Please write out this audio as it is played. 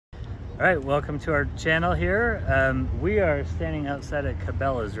All right, welcome to our channel here. We are standing outside at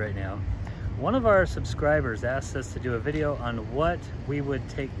Cabela's right now. One of our subscribers asked us to do a video on what we would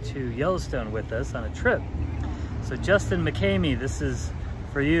take to Yellowstone with us on a trip. So Justin McCamey, this is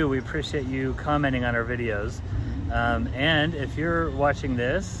for you. We appreciate you commenting on our videos. And if you're watching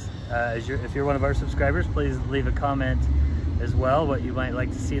this, if you're one of our subscribers, please leave a comment as well, what you might like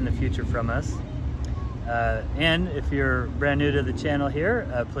to see in the future from us. And if you're brand new to the channel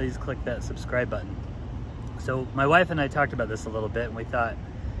here, please click that subscribe button. So my wife and I talked about this a little bit, and we thought,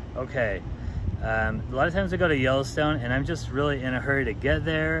 okay, a lot of times I go to Yellowstone and I'm just really in a hurry to get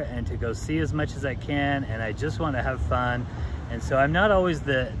there and to go see as much as I can, and I just want to have fun. And so I'm not always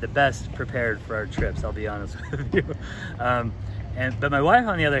the best prepared for our trips, I'll be honest with you. But my wife,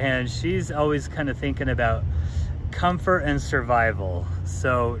 on the other hand, she's always kind of thinking about comfort and survival.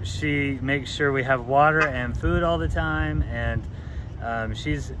 So she makes sure we have water and food all the time, and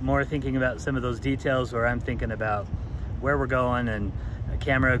she's more thinking about some of those details where I'm thinking about where we're going and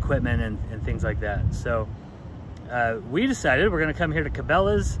camera equipment and things like that. So we decided we're gonna come here to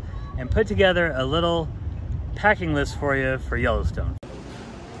Cabela's and put together a little packing list for you for Yellowstone.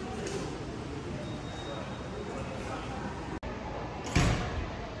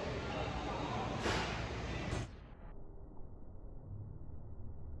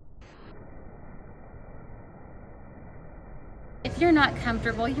 If you're not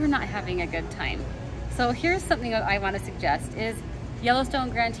comfortable, you're not having a good time. So here's something that I want to suggest is Yellowstone,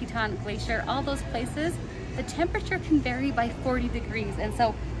 Grand Teton, Glacier, all those places, the temperature can vary by 40 degrees. And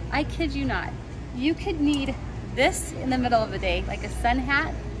so I kid you not, you could need this in the middle of the day, like a sun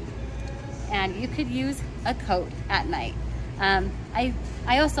hat, and you could use a coat at night. I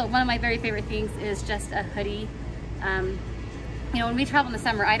also, one of my very favorite things is just a hoodie. You know, when we travel in the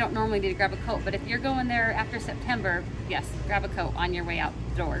summer, I don't normally need to grab a coat, but if you're going there after September, yes, grab a coat on your way out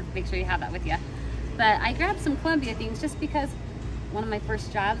the door. Make sure you have that with you. But I grabbed some Columbia things just because one of my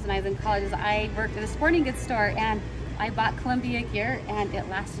first jobs when I was in college is I worked at a sporting goods store, and I bought Columbia gear and it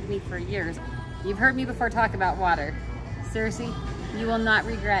lasted me for years. You've heard me before talk about water. Seriously, you will not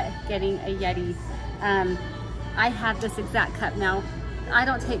regret getting a Yeti. I have this exact cup now. I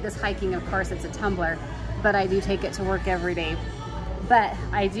don't take this hiking, of course, it's a tumbler, but I do take it to work every day. But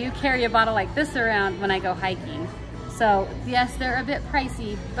I do carry a bottle like this around when I go hiking. So yes, they're a bit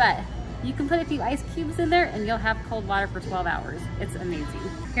pricey, but you can put a few ice cubes in there and you'll have cold water for 12 hours. It's amazing.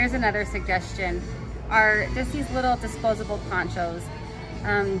 Here's another suggestion, are just these little disposable ponchos.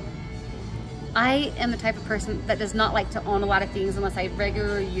 I am the type of person that does not like to own a lot of things unless I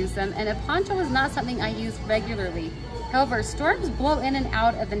regularly use them, and a poncho is not something I use regularly. However, storms blow in and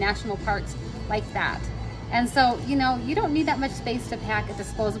out of the national parks like that. And so, you know, you don't need that much space to pack a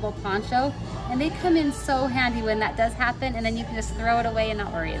disposable poncho, and they come in so handy when that does happen, and then you can just throw it away and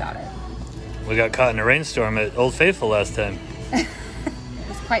not worry about it. We got caught in a rainstorm at Old Faithful last time. It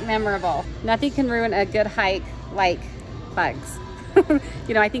was quite memorable. Nothing can ruin a good hike like bugs.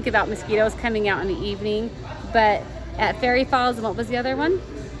 You know, I think about mosquitoes coming out in the evening, but at Fairy Falls, and what was the other one?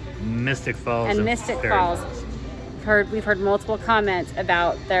 Mystic Falls. And Mystic Falls. We've heard multiple comments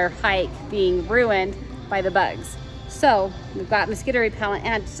about their hike being ruined by the bugs. So we've got mosquito repellent,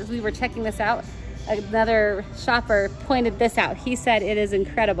 and as we were checking this out, another shopper pointed this out. He said it is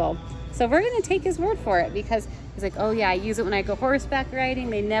incredible. So we're gonna take his word for it, because he's like, oh yeah, I use it when I go horseback riding.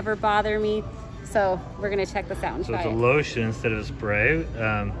 They never bother me. So we're gonna check this out and try it. So it's a lotion instead of a spray.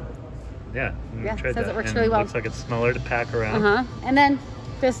 Yeah, tried that. It works really well. Looks like it's smaller to pack around. And then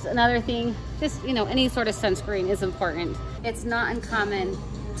just another thing, just, you know, any sort of sunscreen is important. It's not uncommon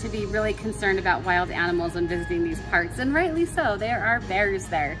to be really concerned about wild animals when visiting these parks, and rightly so. There are bears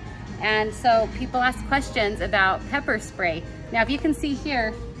there. And so people ask questions about pepper spray. Now, if you can see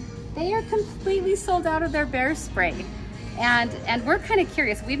here, they are completely sold out of their bear spray. And we're kind of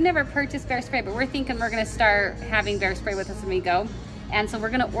curious. We've never purchased bear spray, but we're thinking we're gonna start having bear spray with us when we go. And so we're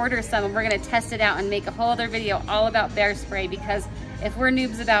gonna order some, and we're gonna test it out and make a whole other video all about bear spray, because if we're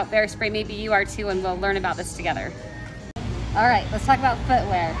noobs about bear spray, maybe you are too, and we'll learn about this together. All right, let's talk about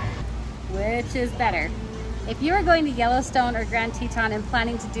footwear. Which is better? If you are going to Yellowstone or Grand Teton and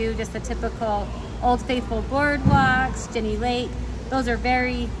planning to do just the typical Old Faithful boardwalks, Jenny Lake, those are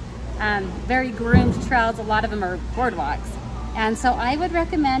very groomed trails. A lot of them are boardwalks. And so I would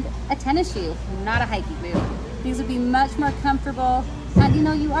recommend a tennis shoe, not a hiking boot. These would be much more comfortable. And you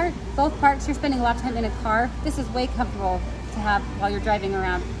know, you are, both parks, you're spending a lot of time in a car. This is way comfortable to have while you're driving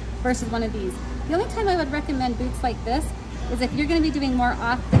around versus one of these. The only time I would recommend boots like this is if you're gonna be doing more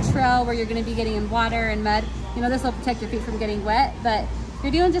off the trail where you're gonna be getting in water and mud. You know, this will protect your feet from getting wet, but if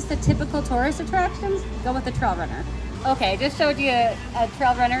you're doing just the typical tourist attractions, go with the trail runner. Okay, just showed you a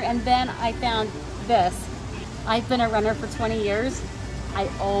trail runner, and then I found this. I've been a runner for 20 years. I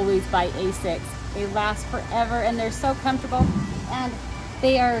always buy Asics. They last forever and they're so comfortable, and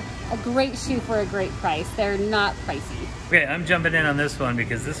they are a great shoe for a great price. They're not pricey. Okay, I'm jumping in on this one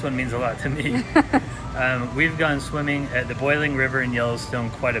because this one means a lot to me. We've gone swimming at the Boiling River in Yellowstone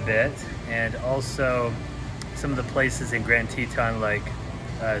quite a bit, and also some of the places in Grand Teton like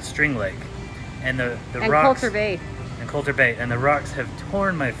String Lake. And the rocks, Coulter Bay. And Coulter Bay. And the rocks have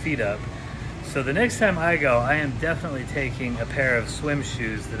torn my feet up. So the next time I go, I am definitely taking a pair of swim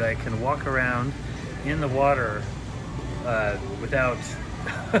shoes that I can walk around in the water without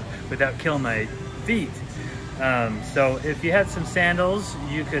killing my feet. So if you had some sandals,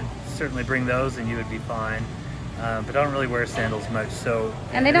 you could certainly bring those and you would be fine. But I don't really wear sandals much. So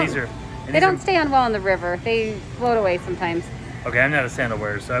and they don't stay on well in the river. They float away sometimes. Okay, I'm not a sandal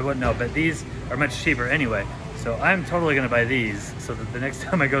wearer, so I wouldn't know. But these are much cheaper anyway. So I'm totally gonna buy these so that the next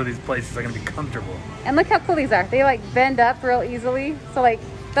time I go to these places, I'm gonna be comfortable. And look how cool these are. They like bend up real easily. So like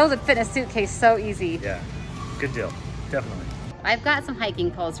those would fit in a suitcase so easy. Yeah, good deal, definitely. I've got some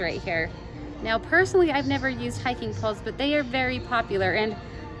hiking poles right here. Now personally, I've never used hiking poles, but they are very popular.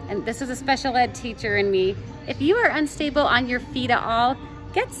 And this is a special ed teacher in me. If you are unstable on your feet at all,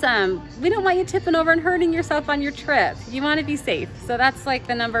 get some. We don't want you tipping over and hurting yourself on your trip. You want to be safe. So that's like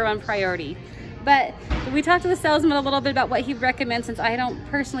the #1 priority. But we talked to the salesman a little bit about what he recommends, since I don't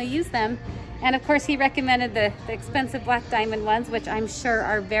personally use them. And of course he recommended the expensive black diamond ones, which I'm sure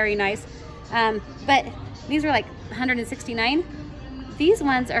are very nice. But these are like $169. These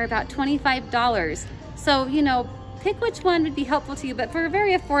ones are about $25. So, you know, pick which one would be helpful to you, but for a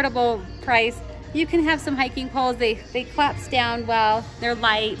very affordable price, you can have some hiking poles. They collapse down well, they're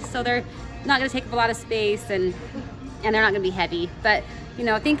light, so they're not gonna take up a lot of space, and they're not gonna be heavy. But you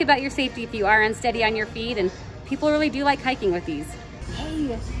know, think about your safety if you are unsteady on your feet, and people really do like hiking with these.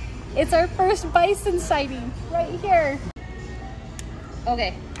 Hey, it's our first bison sighting right here.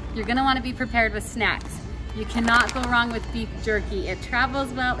 Okay, you're gonna wanna be prepared with snacks. You cannot go wrong with beef jerky. It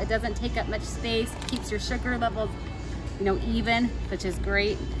travels well, it doesn't take up much space, keeps your sugar levels, you know, even, which is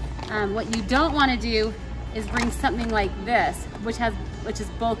great. What you don't wanna do is bring something like this, which is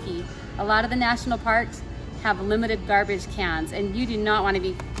bulky. A lot of the national parks have limited garbage cans, and you do not want to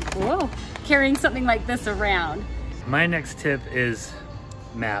be carrying something like this around. My next tip is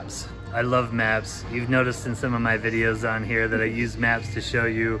maps. I love maps. You've noticed in some of my videos on here that I use maps to show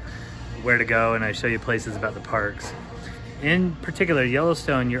you where to go, and I show you places about the parks. In particular,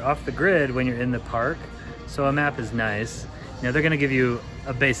 Yellowstone, you're off the grid when you're in the park, so a map is nice. Now they're gonna give you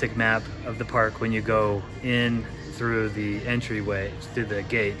a basic map of the park when you go in through the entryway, through the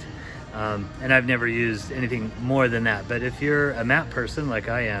gate. And I've never used anything more than that. But if you're a map person like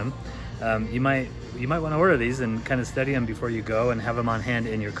I am, you might want to order these and kind of study them before you go, and have them on hand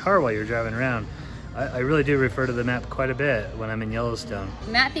in your car while you're driving around. I really do refer to the map quite a bit when I'm in Yellowstone.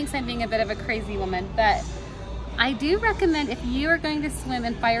 Matt thinks I'm being a bit of a crazy woman, but I do recommend, if you are going to swim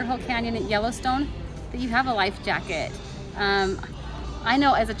in Firehole Canyon at Yellowstone, that you have a life jacket. I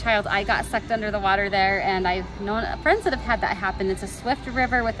know as a child I got sucked under the water there, and I've known friends that have had that happen. It's a swift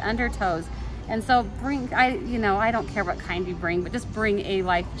river with undertows, and so I don't care what kind you bring, but just bring a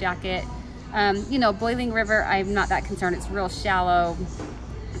life jacket. You know, Boiling River, I'm not that concerned. It's real shallow,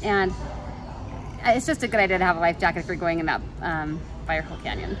 and it's just a good idea to have a life jacket if you're going in that Firehole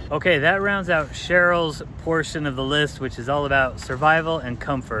Canyon. Okay, that rounds out Cheryl's portion of the list, which is all about survival and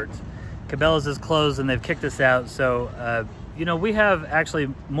comfort. Cabela's is closed and they've kicked us out, so you know, we have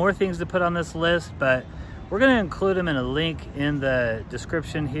actually more things to put on this list, but we're going to include them in a link in the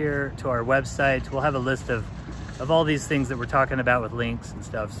description here to our website. We'll have a list of all these things that we're talking about with links and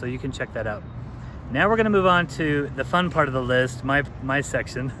stuff, so you can check that out. Now we're going to move on to the fun part of the list, my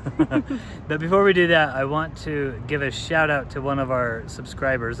section. But before we do that, I want to give a shout out to one of our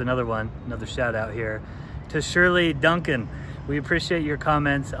subscribers, another shout out here, to Shirley Duncan. We appreciate your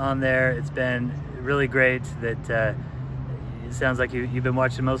comments on there. It's been really great that it sounds like you've been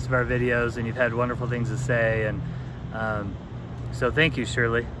watching most of our videos and you've had wonderful things to say, and so thank you,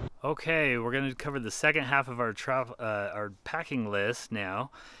 Shirley. Okay, we're going to cover the second half of our packing list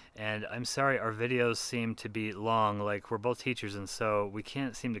now, and I'm sorry our videos seem to be long. Like, we're both teachers, and so we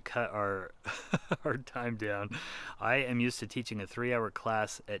can't seem to cut our our time down. I am used to teaching a 3-hour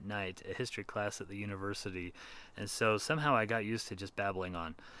class at night, a history class at the university, and so somehow I got used to just babbling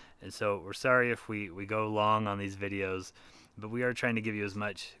on. And so we're sorry if we go long on these videos, but we are trying to give you as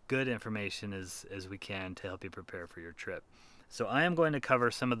much good information as we can to help you prepare for your trip. So I am going to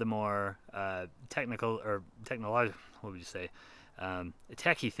cover some of the more technological, what would you say,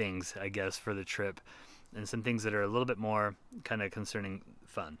 techie things, I guess, for the trip. and some things that are a little bit more kind of concerning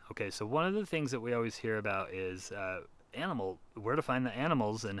fun. Okay, so one of the things that we always hear about is where to find the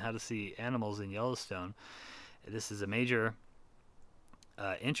animals and how to see animals in Yellowstone. This is a major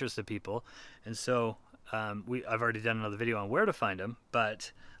interest of people, and so I've already done another video on where to find them,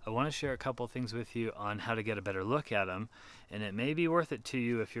 but I want to share a couple things with you on how to get a better look at them, and it may be worth it to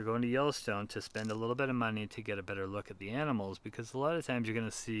you if you're going to Yellowstone to spend a little bit of money to get a better look at the animals, because a lot of times you're going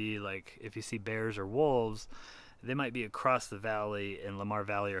to see, like, if you see bears or wolves, they might be across the valley in Lamar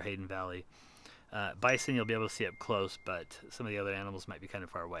Valley or Hayden Valley. Bison you'll be able to see up close, but some of the other animals might be kind of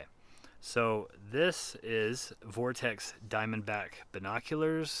far away. So this is Vortex Diamondback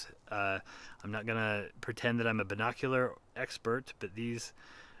binoculars. I'm not going to pretend that I'm a binocular expert, but these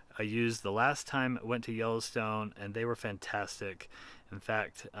I used the last time I went to Yellowstone, and they were fantastic. In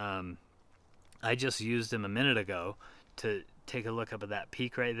fact, I just used them a minute ago to take a look up at that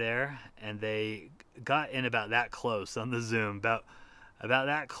peak right there, and they got in about that close on the zoom, about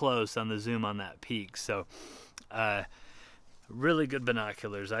that close on the zoom on that peak. So really good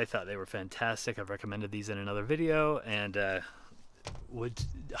binoculars. I thought they were fantastic. I've recommended these in another video, and would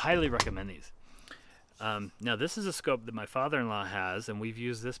highly recommend these. Now this is a scope that my father-in-law has, and we've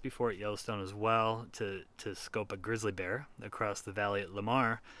used this before at Yellowstone as well to scope a grizzly bear across the valley at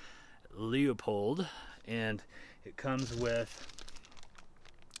Lamar Leopold, and it comes with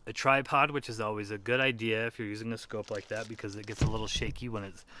a tripod, which is always a good idea if you're using a scope like that, because it gets a little shaky when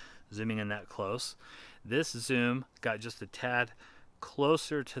it's zooming in that close. This zoom got just a tad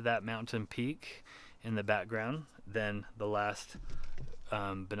closer to that mountain peak in the background than the last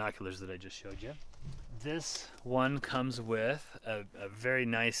binoculars that I just showed you. This one comes with a very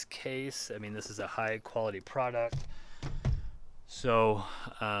nice case. I mean, this is a high quality product, so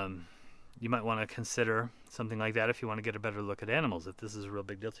you might want to consider something like that if you want to get a better look at animals, if this is a real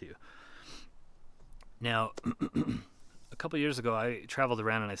big deal to you. Now, a couple years ago, I traveled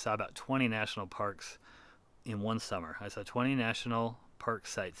around and I saw about 20 national parks in one summer. I saw 20 national park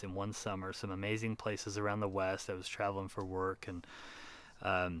sites in one summer, some amazing places around the West. I was traveling for work, and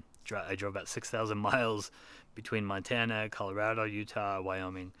I drove about 6,000 miles between Montana, Colorado, Utah,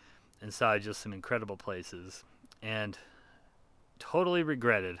 Wyoming, and saw just some incredible places, and totally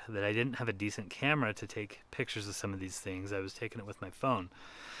regretted that I didn't have a decent camera to take pictures of some of these things. I was taking it with my phone.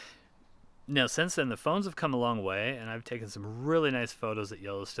 Now, since then, the phones have come a long way, and I've taken some really nice photos at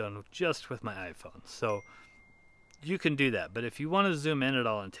Yellowstone just with my iPhone. So you can do that, but if you want to zoom in at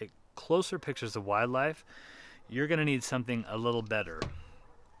all and take closer pictures of wildlife, you're going to need something a little better.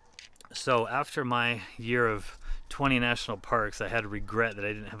 So after my year of 20 national parks, I had a regret that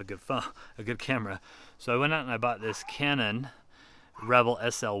I didn't have a good phone, a good camera. So I went out and I bought this Canon Rebel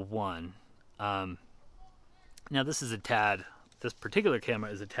SL1. Now this particular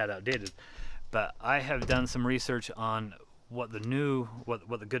camera is a tad outdated, but I have done some research on what the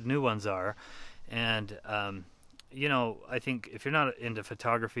good new ones are, and you know, I think if you're not into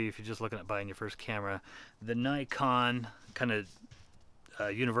photography, if you're just looking at buying your first camera, the Nikon kind of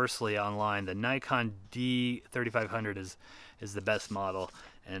universally online, the Nikon D3500 is the best model,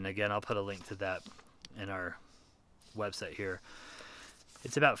 and again, I'll put a link to that in our website here.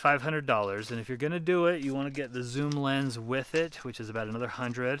 It's about $500, and if you're going to do it, you want to get the zoom lens with it, which is about another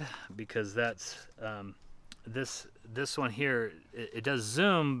 $100, because that's this one here. It does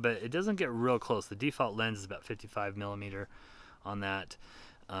zoom, but it doesn't get real close. The default lens is about 55mm on that,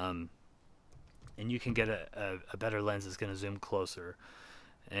 and you can get a better lens that's going to zoom closer.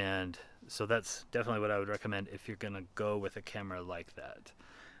 And so that's definitely what I would recommend if you're going to go with a camera like that.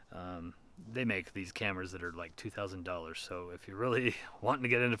 They make these cameras that are like $2,000, so if you're really wanting to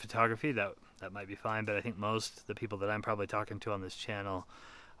get into photography, that might be fine, but I think most the people that I'm probably talking to on this channel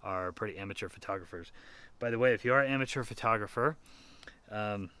are pretty amateur photographers. By the way, if you are an amateur photographer,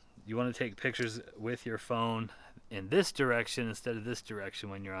 you want to take pictures with your phone in this direction instead of this direction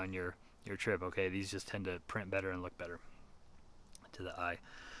when you're on your trip. Okay, these just tend to print better and look better to the eye.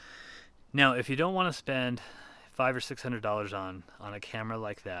 Now, if you don't want to spend $500 or $600 on a camera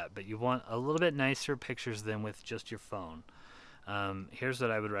like that, but you want a little bit nicer pictures than with just your phone, here's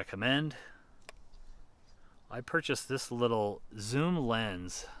what I would recommend. I purchased this little zoom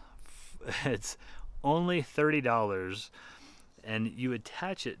lens. It's only $30, and you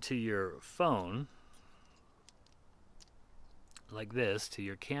attach it to your phone like this, to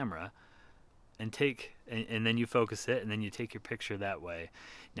your camera, and then you focus it, and then you take your picture that way.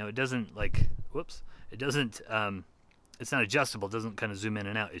 Now it doesn't it's not adjustable. It doesn't kind of zoom in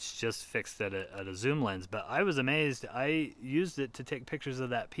and out. It's just fixed at a zoom lens. But I was amazed. I used it to take pictures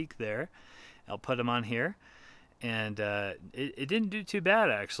of that peak there. I'll put them on here, and it didn't do too bad,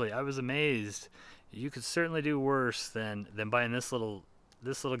 actually. I was amazed. you could certainly do worse than buying this little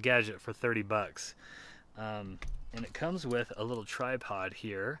gadget for 30 bucks. And it comes with a little tripod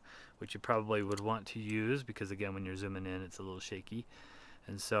here, which you probably would want to use because, again, when you're zooming in, it's a little shaky.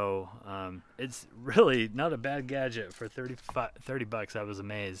 And so it's really not a bad gadget for 30 bucks. I was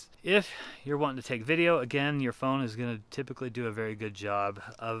amazed. If you're wanting to take video, again, your phone is going to typically do a very good job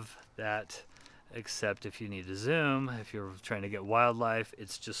of that, except if you need to zoom. If you're trying to get wildlife,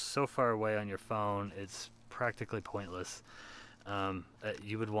 it's just so far away on your phone, it's practically pointless.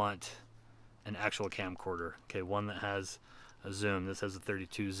 You would want an actual camcorder, okay, one that has a zoom. This has a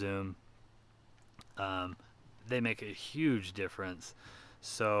 32 zoom. They make a huge difference.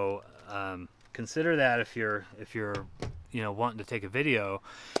 So consider that if you're wanting to take a video.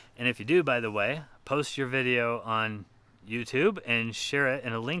 And if you do, by the way, post your video on YouTube and share it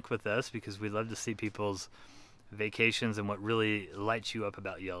in a link with us, because we love to see people's vacations and what really lights you up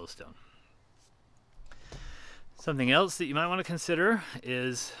about Yellowstone. Something else that you might want to consider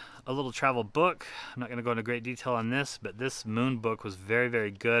is a little travel book. I'm not going to go into great detail on this, but this moon book was very,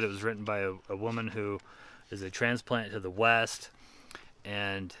 very good. It was written by a woman who is a transplant to the West,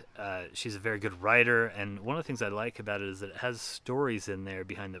 and she's a very good writer. And one of the things I like about it is that it has stories in there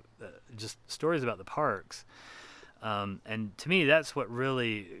behind the just stories about the parks. And to me, that's what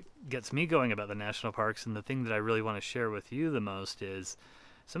really gets me going about the national parks. And the thing that I really want to share with you the most is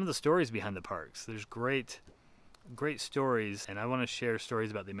some of the stories behind the parks. There's great stories, and I want to share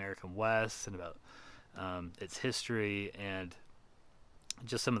stories about the American West and about its history and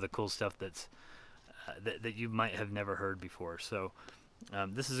just some of the cool stuff that's that you might have never heard before. So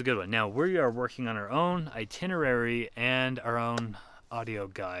this is a good one. Now, we are working on our own itinerary and our own audio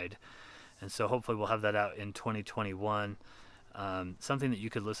guide, and so hopefully we'll have that out in 2021. Something that you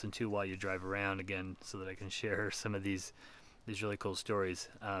could listen to while you drive around, again, so that I can share some of these really cool stories.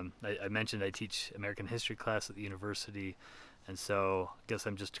 I mentioned I teach American history class at the university, and so I guess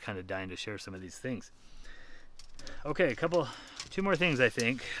I'm just kind of dying to share some of these things. Okay, two more things I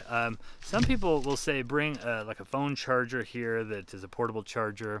think. Some people will say bring like a phone charger here that is a portable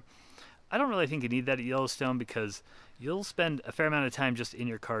charger. I don't really think you need that at Yellowstone because you'll spend a fair amount of time just in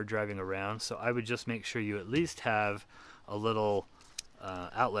your car driving around, so I would just make sure you at least have a little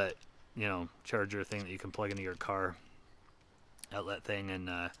outlet, charger thing that you can plug into your car outlet thing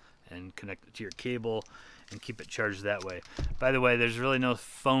and connect it to your cable and keep it charged that way. By the way, there's really no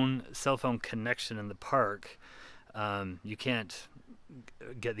cell phone connection in the park. You can't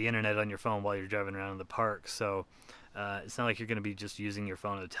get the internet on your phone while you're driving around in the park, so it's not like you're going to be just using your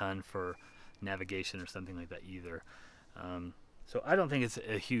phone a ton for navigation or something like that either. So I don't think it's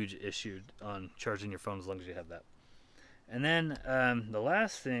a huge issue on charging your phone as long as you have that. And then the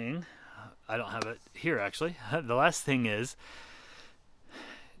last thing, I don't have it here actually. The last thing is,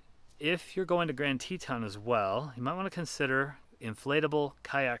 if you're going to Grand Teton as well, you might want to consider inflatable,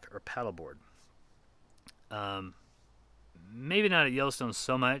 kayak, or paddleboard. Maybe not at Yellowstone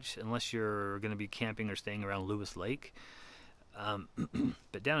so much, unless you're going to be camping or staying around Lewis Lake.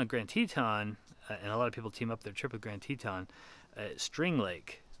 But down at Grand Teton, and a lot of people team up their trip with Grand Teton, String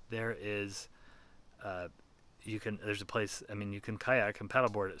Lake, there is, there's a place, you can kayak and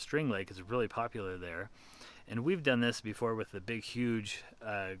paddleboard at String Lake. It's really popular there. And we've done this before with the big, huge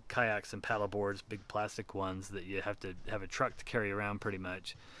kayaks and paddleboards, big plastic ones that you have to have a truck to carry around pretty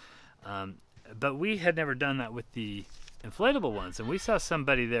much. But we had never done that with the inflatable ones, and we saw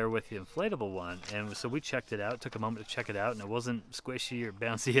somebody there with the inflatable one, and so we checked it out, took a moment to check it out, and it wasn't squishy or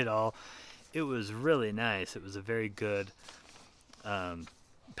bouncy at all. It was really nice. It was a very good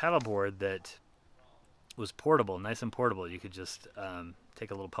paddleboard that was portable, nice and portable. You could just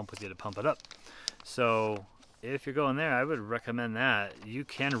take a little pump with you to pump it up. So if you're going there, I would recommend that. You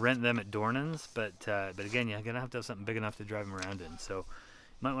can rent them at Dornan's, but again, you're gonna have to have something big enough to drive them around in. So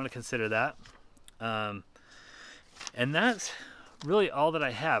you might want to consider that. And that's really all that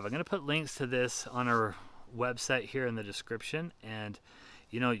I have. I'm going to put links to this on our website here in the description. And,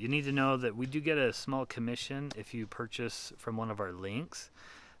 you need to know that we do get a small commission if you purchase from one of our links.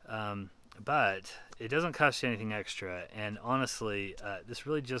 But it doesn't cost you anything extra. And honestly, this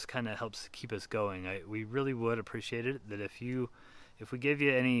really just kind of helps keep us going. We really would appreciate it that if we give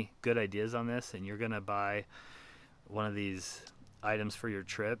you any good ideas on this and you're going to buy one of these items for your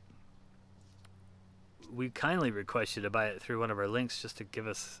trip, we kindly request you to buy it through one of our links just to give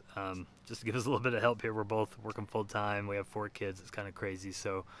us a little bit of help here. We're both working full time. We have 4 kids. It's kind of crazy.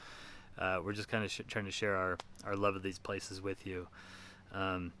 So we're just kind of trying to share our love of these places with you.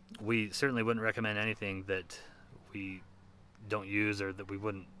 We certainly wouldn't recommend anything that we don't use or that we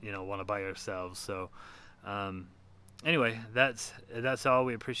wouldn't want to buy ourselves. So anyway, that's all.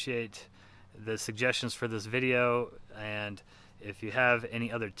 We appreciate the suggestions for this video, and if you have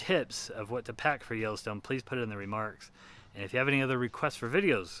any other tips of what to pack for Yellowstone, please put it in the remarks. And if you have any other requests for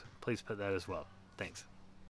videos, please put that as well. Thanks.